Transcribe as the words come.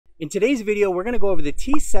In today's video, we're going to go over the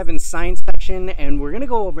T7 science section, and we're going to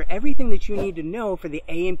go over everything that you need to know for the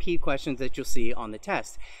A&P questions that you'll see on the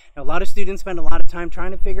test. Now, a lot of students spend a lot of time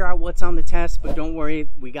trying to figure out what's on the test, but don't worry,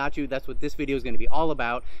 we got you. That's what this video is going to be all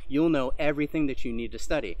about. You'll know everything that you need to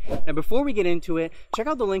study. Now, before we get into it, check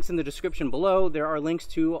out the links in the description below. There are links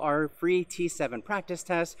to our free T7 practice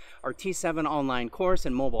test, our T7 online course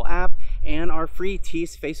and mobile app, and our free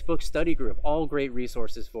TEAS Facebook study group. All great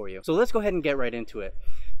resources for you. So let's go ahead and get right into it.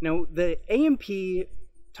 Now, the A&P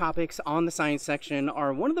topics on the science section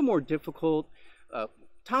are one of the more difficult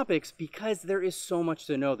topics because there is so much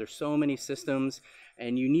to know. There's so many systems,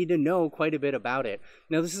 and you need to know quite a bit about it.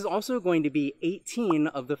 Now, this is also going to be 18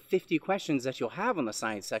 of the 50 questions that you'll have on the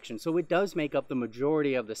science section, so it does make up the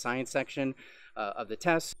majority of the science section of the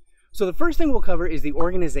test. So the first thing we'll cover is the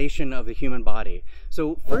organization of the human body.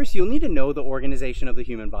 So first, you'll need to know the organization of the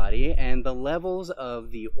human body and the levels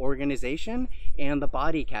of the organization and the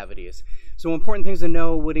body cavities. So important things to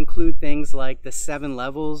know would include things like the 7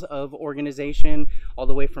 levels of organization, all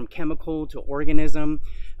the way from chemical to organism,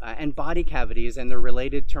 and body cavities and the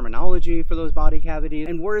related terminology for those body cavities,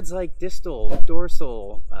 and words like distal,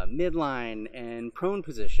 dorsal, midline, and prone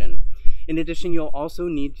position. In addition, you'll also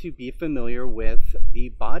need to be familiar with the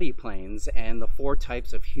body planes and the 4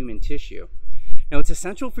 types of human tissue. Now, it's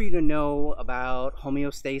essential for you to know about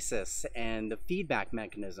homeostasis and the feedback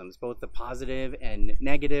mechanisms, both the positive and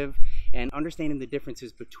negative, and understanding the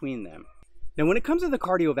differences between them. Now, when it comes to the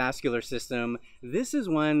cardiovascular system, this is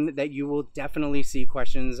one that you will definitely see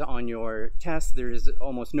questions on your test. There's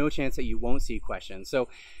almost no chance that you won't see questions. So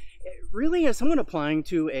really, as someone applying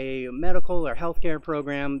to a medical or healthcare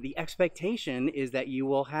program, the expectation is that you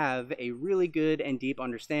will have a really good and deep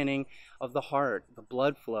understanding of the heart, the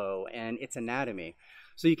blood flow, and its anatomy.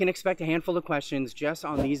 So you can expect a handful of questions just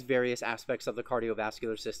on these various aspects of the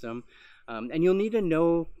cardiovascular system. And you'll need to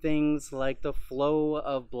know things like the flow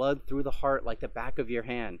of blood through the heart, like the back of your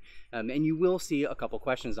hand. And you will see a couple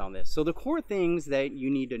questions on this. So the core things that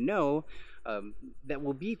you need to know that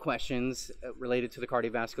will be questions related to the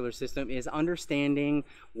cardiovascular system is understanding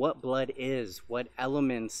what blood is, what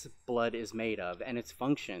elements blood is made of, and its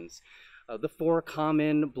functions. The 4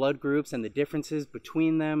 common blood groups and the differences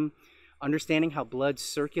between them. Understanding how blood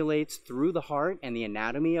circulates through the heart and the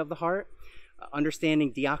anatomy of the heart.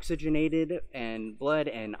 Understanding deoxygenated blood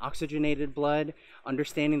and oxygenated blood,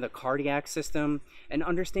 understanding the cardiac system, and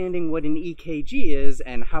understanding what an EKG is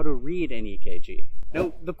and how to read an EKG.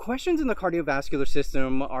 Now, the questions in the cardiovascular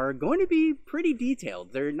system are going to be pretty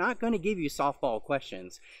detailed. They're not going to give you softball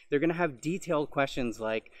questions. They're going to have detailed questions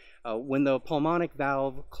like when the pulmonic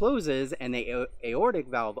valve closes and the aortic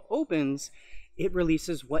valve opens, it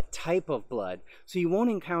releases what type of blood. So you won't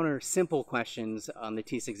encounter simple questions on the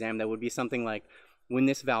TEAS exam that would be something like, when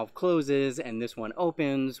this valve closes and this one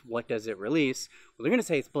opens, what does it release? Well, they're going to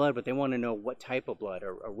say it's blood, but they want to know what type of blood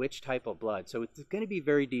or which type of blood. So it's going to be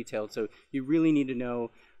very detailed. So you really need to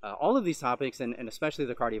know all of these topics, and especially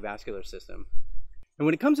the cardiovascular system. And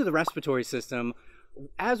when it comes to the respiratory system,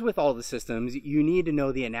 as with all the systems, you need to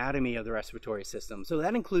know the anatomy of the respiratory system. So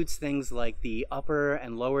that includes things like the upper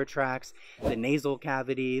and lower tracts, the nasal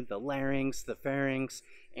cavity, the larynx, the pharynx,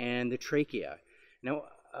 and the trachea. Now,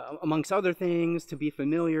 amongst other things to be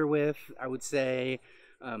familiar with, I would say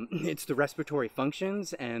it's the respiratory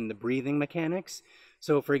functions and the breathing mechanics.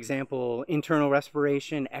 So, for example, internal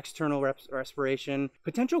respiration, external respiration.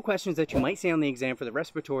 Potential questions that you might see on the exam for the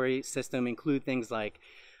respiratory system include things like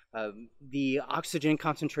the oxygen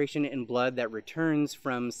concentration in blood that returns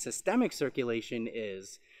from systemic circulation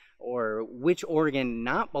is, or which organ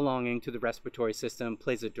not belonging to the respiratory system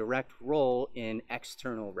plays a direct role in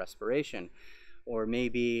external respiration, or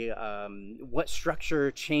maybe what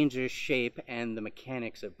structure changes shape and the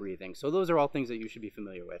mechanics of breathing. So those are all things that you should be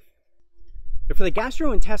familiar with. But for the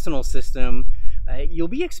gastrointestinal system, you'll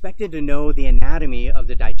be expected to know the anatomy of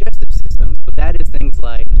the digestive system. So that is things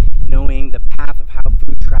like knowing the path of how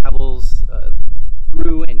food travels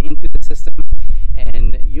through and into the system.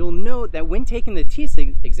 And you'll note that when taking the TEAS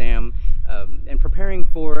exam and preparing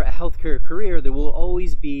for a healthcare career, there will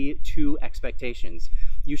always be 2 expectations.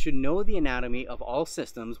 You should know the anatomy of all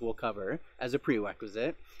systems we'll cover as a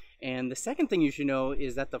prerequisite. And the second thing you should know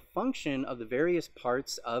is that the function of the various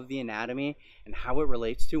parts of the anatomy and how it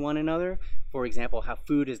relates to one another For example, how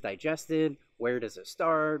food is digested, where does it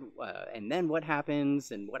start, and then what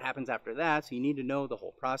happens, and what happens after that. So you need to know the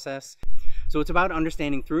whole process. So it's about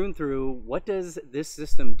understanding through and through, what does this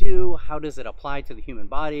system do? How does it apply to the human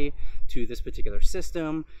body, to this particular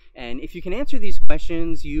system? And if you can answer these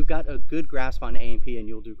questions, you've got a good grasp on A&P and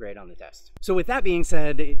you'll do great on the test. So with that being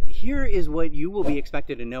said, here is what you will be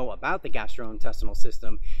expected to know about the gastrointestinal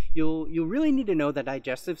system. You'll really need to know the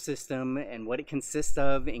digestive system and what it consists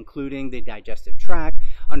of, including the digestive tract,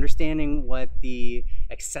 understanding what the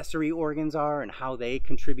accessory organs are and how they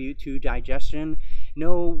contribute to digestion.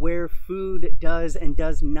 Know where food does and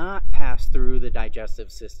does not pass through the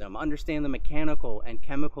digestive system. Understand the mechanical and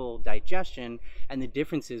chemical digestion and the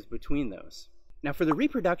differences between those. Now for the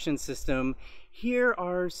reproduction system, here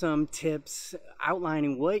are some tips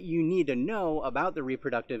outlining what you need to know about the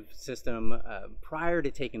reproductive system prior to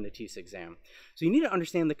taking the TEAS exam. So you need to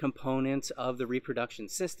understand the components of the reproduction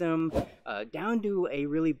system down to a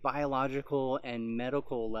really biological and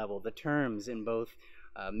medical level, the terms in both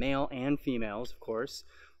male and females, of course.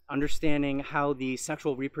 Understanding how the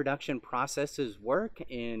sexual reproduction processes work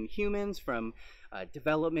in humans from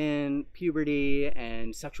development, puberty,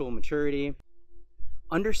 and sexual maturity.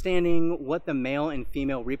 Understanding what the male and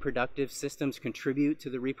female reproductive systems contribute to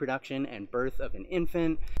the reproduction and birth of an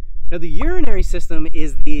infant. Now, the urinary system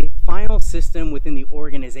is the final system within the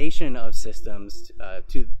organization of systems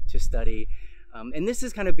to study. And this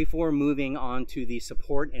is kind of before moving on to the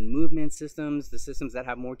support and movement systems, the systems that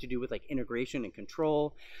have more to do with like integration and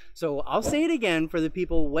control. So I'll say it again for the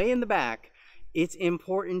people way in the back. It's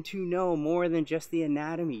important to know more than just the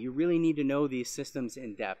anatomy. You really need to know these systems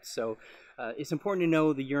in depth. So it's important to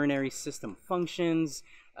know the urinary system functions.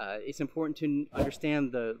 It's important to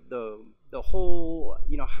understand the whole,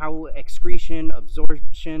 how excretion,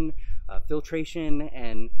 absorption, filtration,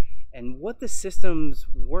 and what the systems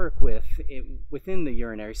work with within the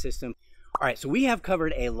urinary system. All right, so we have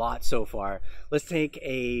covered a lot so far. Let's take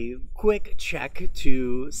a quick check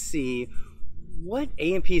to see what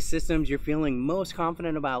A&P systems you're feeling most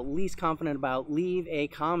confident about, least confident about. Leave a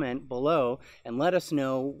comment below and let us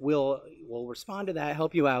know. We'll respond to that,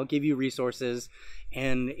 help you out, give you resources.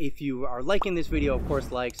 And if you are liking this video, of course,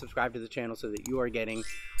 subscribe to the channel so that you are getting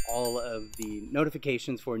all of the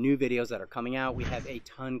notifications for new videos that are coming out. We have a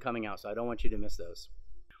ton coming out, so I don't want you to miss those.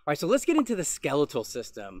 All right, so let's get into the skeletal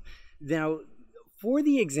system. Now, for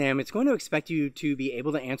the exam, it's going to expect you to be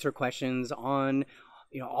able to answer questions on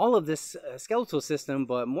all of this skeletal system,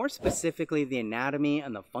 but more specifically the anatomy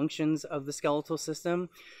and the functions of the skeletal system.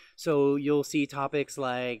 So you'll see topics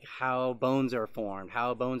like how bones are formed,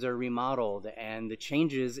 how bones are remodeled, and the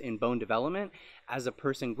changes in bone development as a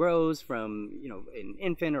person grows from an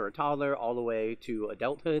infant or a toddler all the way to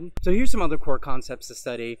adulthood. So here's some other core concepts to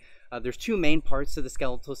study. There's two main parts to the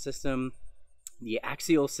skeletal system: the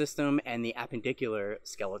axial system and the appendicular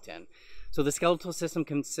skeleton. So the skeletal system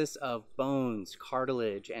consists of bones,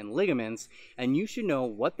 cartilage, and ligaments, and you should know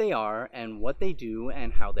what they are and what they do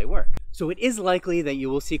and how they work. So it is likely that you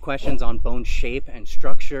will see questions on bone shape and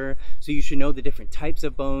structure, so you should know the different types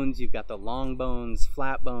of bones. You've got the long bones,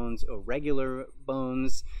 flat bones, irregular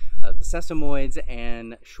bones, the sesamoids,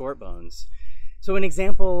 and short bones. So an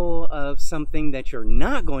example of something that you're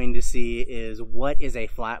not going to see is what is a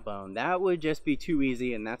flat bone. That would just be too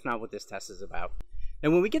easy, and that's not what this test is about.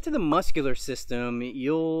 And when we get to the muscular system,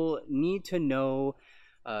 you'll need to know,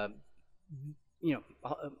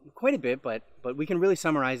 quite a bit, but we can really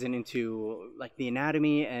summarize it into like the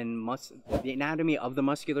anatomy and the anatomy of the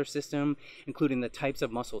muscular system, including the types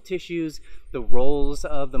of muscle tissues, the roles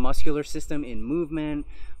of the muscular system in movement,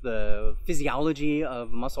 the physiology of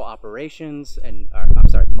muscle operations, and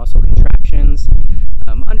muscle contractions,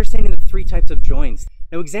 understanding the three types of joints.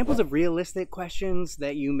 Now, examples of realistic questions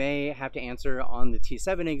that you may have to answer on the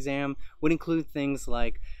T7 exam would include things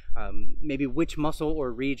like maybe which muscle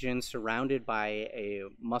or region surrounded by a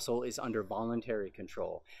muscle is under voluntary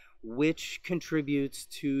control, which contributes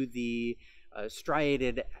to the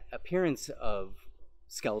striated appearance of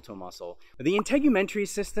skeletal muscle. The integumentary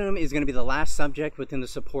system is going to be the last subject within the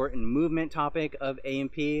support and movement topic of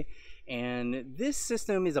A&P. And this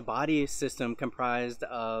system is a body system comprised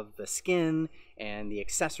of the skin and the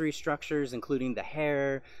accessory structures, including the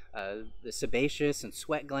hair, the sebaceous and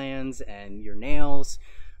sweat glands, and your nails.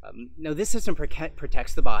 Now, this system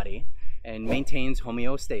protects the body and maintains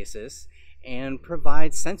homeostasis and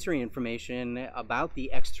provides sensory information about the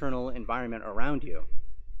external environment around you.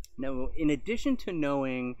 Now, in addition to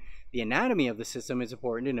knowing the anatomy of the system, it's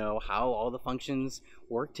important to know how all the functions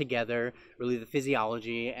work together, really the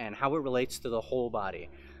physiology, and how it relates to the whole body.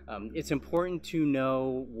 It's important to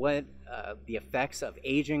know what the effects of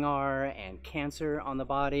aging are and cancer on the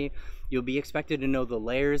body. You'll be expected to know the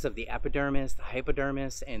layers of the epidermis, the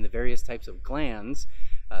hypodermis, and the various types of glands.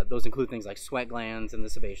 Those include things like sweat glands and the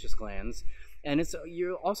sebaceous glands. And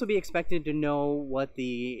you'll also be expected to know what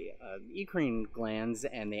the eccrine glands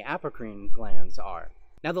and the apocrine glands are.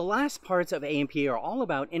 Now, the last parts of A&P are all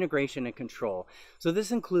about integration and control. So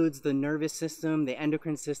this includes the nervous system, the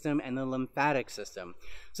endocrine system, and the lymphatic system.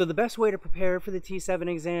 So the best way to prepare for the T7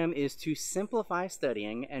 exam is to simplify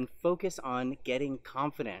studying and focus on getting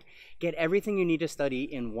confident. Get everything you need to study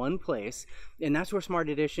in one place, and that's where Smart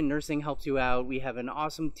Edition Nursing helps you out. We have an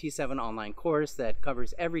awesome T7 online course that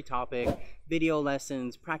covers every topic, video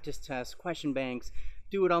lessons, practice tests, question banks.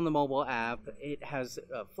 Do it on the mobile app. It has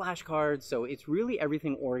flashcards, so it's really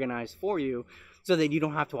everything organized for you so that you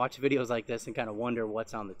don't have to watch videos like this and kind of wonder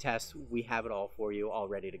what's on the test. We have it all for you, all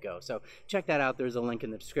ready to go. So check that out. There's a link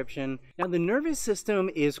in the description. Now, the nervous system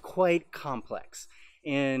is quite complex,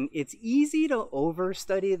 and it's easy to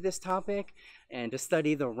overstudy this topic and to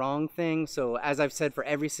study the wrong thing. So as I've said, for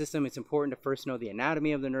every system, it's important to first know the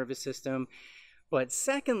anatomy of the nervous system. But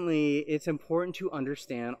secondly, it's important to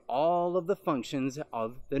understand all of the functions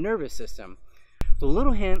of the nervous system. So a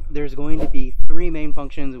little hint, there's going to be 3 main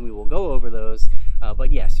functions, and we will go over those.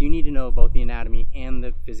 But yes, you need to know both the anatomy and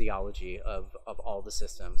the physiology of all the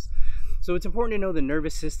systems. So it's important to know the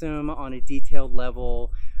nervous system on a detailed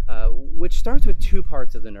level, which starts with 2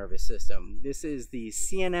 parts of the nervous system. This is the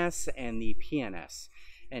CNS and the PNS.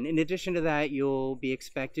 And in addition to that, you'll be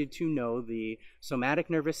expected to know the somatic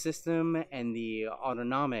nervous system and the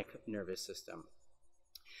autonomic nervous system.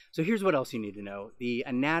 So here's what else you need to know: the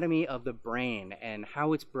anatomy of the brain and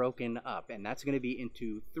how it's broken up. And that's going to be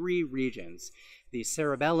into 3 regions: the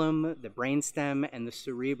cerebellum, the brainstem, and the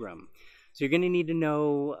cerebrum. So you're going to need to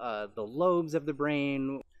know the lobes of the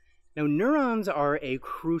brain. Now, neurons are a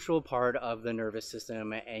crucial part of the nervous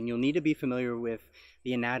system, and you'll need to be familiar with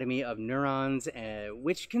the anatomy of neurons,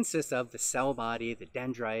 which consists of the cell body, the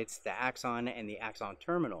dendrites, the axon, and the axon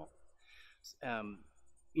terminal.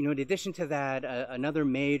 In addition to that, another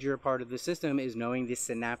major part of the system is knowing the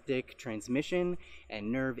synaptic transmission and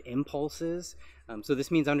nerve impulses. So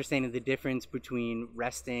this means understanding the difference between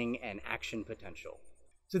resting and action potential.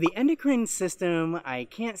 So the endocrine system, I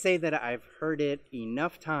can't say that I've heard it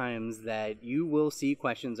enough times that you will see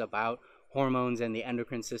questions about hormones and the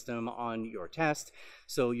endocrine system on your test.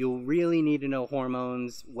 So you'll really need to know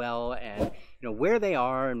hormones well, and where they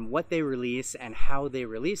are and what they release and how they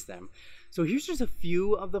release them. So here's just a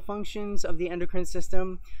few of the functions of the endocrine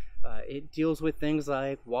system. It deals with things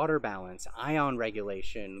like water balance, ion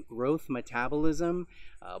regulation, growth metabolism,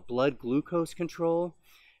 blood glucose control.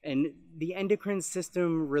 And the endocrine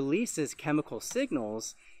system releases chemical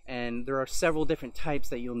signals, and there are several different types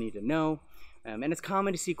that you'll need to know. And it's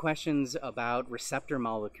common to see questions about receptor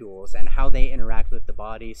molecules and how they interact with the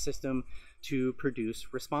body system to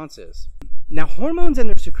produce responses. Now, hormones and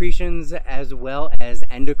their secretions, as well as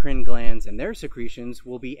endocrine glands and their secretions,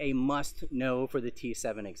 will be a must-know for the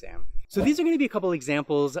T7 exam. So these are going to be a couple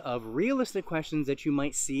examples of realistic questions that you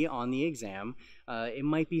might see on the exam. It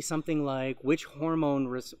might be something like, which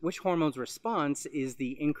hormone's response is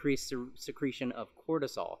the increased secretion of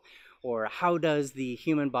cortisol? Or how does the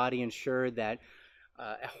human body ensure that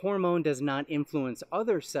a hormone does not influence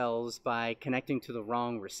other cells by connecting to the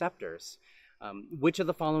wrong receptors? Which of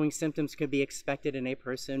the following symptoms could be expected in a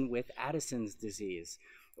person with Addison's disease?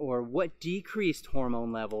 Or what decreased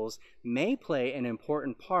hormone levels may play an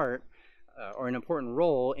important part or an important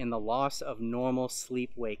role in the loss of normal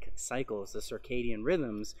sleep-wake cycles, the circadian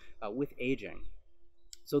rhythms, with aging?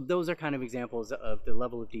 So those are kind of examples of the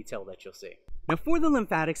level of detail that you'll see. Now, for the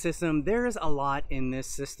lymphatic system, there's a lot in this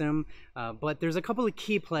system, but there's a couple of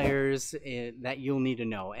key players that you'll need to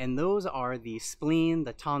know, and those are the spleen,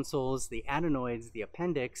 the tonsils, the adenoids, the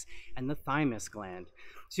appendix, and the thymus gland.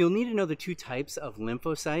 So you'll need to know the 2 types of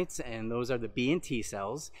lymphocytes, and those are the B and T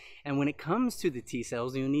cells. And when it comes to the T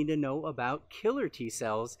cells, you'll need to know about killer T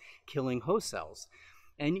cells killing host cells.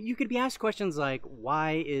 And you could be asked questions like,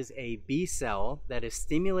 why is a B cell that is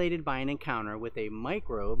stimulated by an encounter with a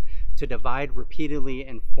microbe to divide repeatedly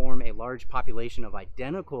and form a large population of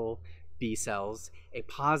identical B cells a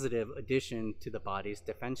positive addition to the body's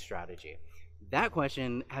defense strategy? That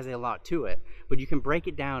question has a lot to it, but you can break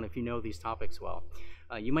it down if you know these topics well.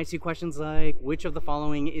 You might see questions like, which of the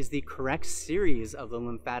following is the correct series of the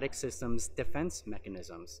lymphatic system's defense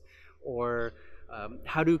mechanisms? Or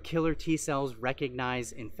how do killer T cells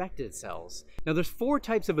recognize infected cells? Now, there's 4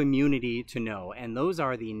 types of immunity to know, and those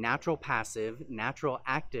are the natural passive, natural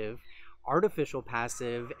active, artificial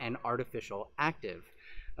passive, and artificial active.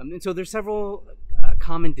 And so there's several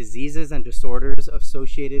common diseases and disorders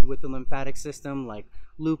associated with the lymphatic system, like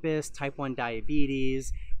lupus, type 1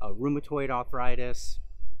 diabetes, rheumatoid arthritis.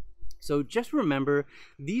 So just remember,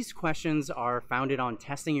 these questions are founded on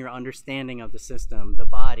testing your understanding of the system, the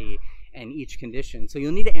body, and each condition. So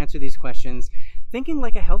you'll need to answer these questions thinking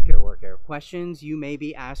like a healthcare worker. Questions you may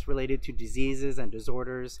be asked related to diseases and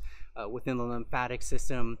disorders within the lymphatic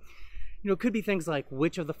system. It could be things like,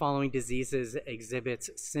 which of the following diseases exhibits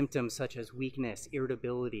symptoms such as weakness,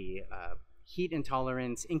 irritability, heat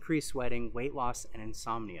intolerance, increased sweating, weight loss, and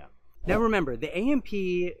insomnia. Now remember, the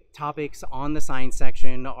A&P topics on the science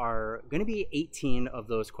section are going to be 18 of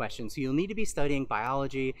those questions. So you'll need to be studying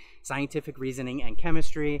biology, scientific reasoning, and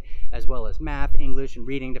chemistry, as well as math, English, and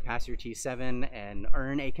reading to pass your T7 and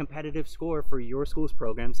earn a competitive score for your school's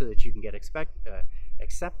program so that you can get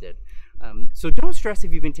accepted. So don't stress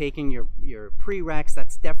if you've been taking your prereqs.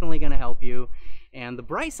 That's definitely going to help you. And the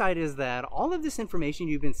bright side is that all of this information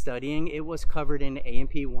you've been studying, it was covered in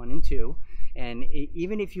A&P 1 and 2. And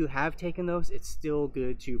even if you have taken those, it's still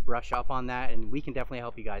good to brush up on that, and we can definitely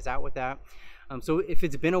help you guys out with that. So if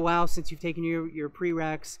it's been a while since you've taken your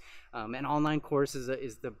prereqs, an online course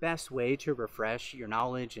is the best way to refresh your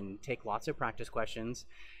knowledge and take lots of practice questions.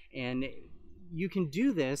 And you can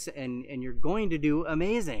do this, and you're going to do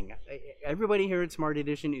amazing. Everybody here at Smart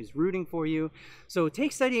Edition is rooting for you. So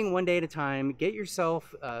take studying one day at a time. Get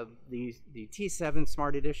yourself the T7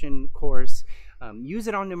 Smart Edition course. Use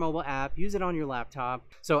it on your mobile app, use it on your laptop.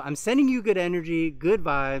 So I'm sending you good energy, good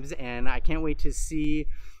vibes, and I can't wait to see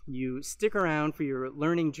you stick around for your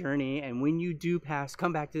learning journey. And when you do pass,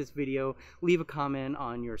 come back to this video, leave a comment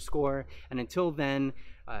on your score. And until then,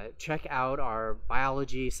 check out our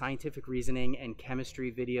biology, scientific reasoning, and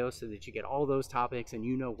chemistry videos so that you get all those topics and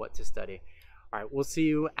you know what to study. All right, we'll see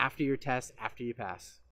you after your test, after you pass.